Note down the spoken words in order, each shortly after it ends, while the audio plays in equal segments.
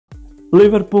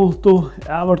Liverpool 2,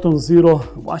 Everton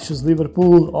 0. Watches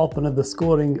Liverpool opened the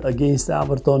scoring against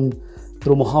Everton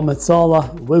through Mohamed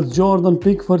Salah, with Jordan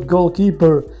Pickford,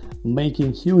 goalkeeper,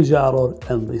 making huge error,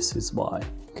 and this is why.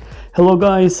 Hello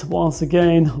guys, once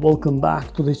again welcome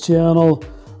back to the channel.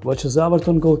 Watches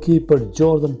Everton goalkeeper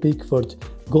Jordan Pickford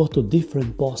got a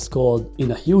different postcode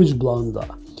in a huge blunder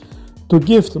to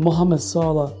gift Mohamed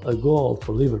Salah a goal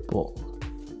for Liverpool.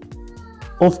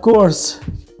 Of course,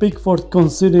 Pickford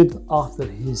conceded after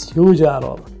his huge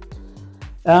error,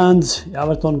 and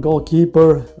Everton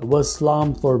goalkeeper was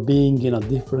slammed for being in a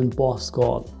different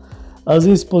postcode, as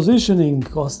his positioning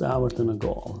cost Everton a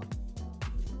goal.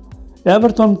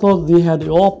 Everton thought they had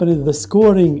opened the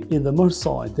scoring in the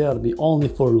Merseyside derby only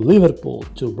for Liverpool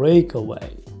to break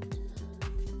away.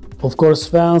 Of course,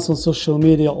 fans on social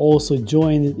media also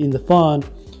joined in the fun,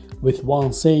 with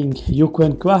one saying, "You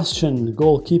can question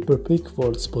goalkeeper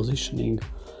Pickford's positioning.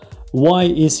 Why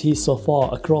is he so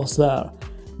far across there?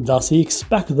 Does he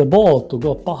expect the ball to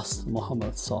go past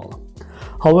Mohamed Salah?"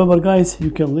 However guys, you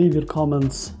can leave your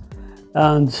comments,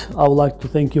 and I would like to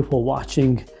thank you for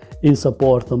watching. In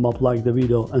support, thumb up, like the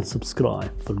video and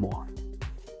subscribe for more.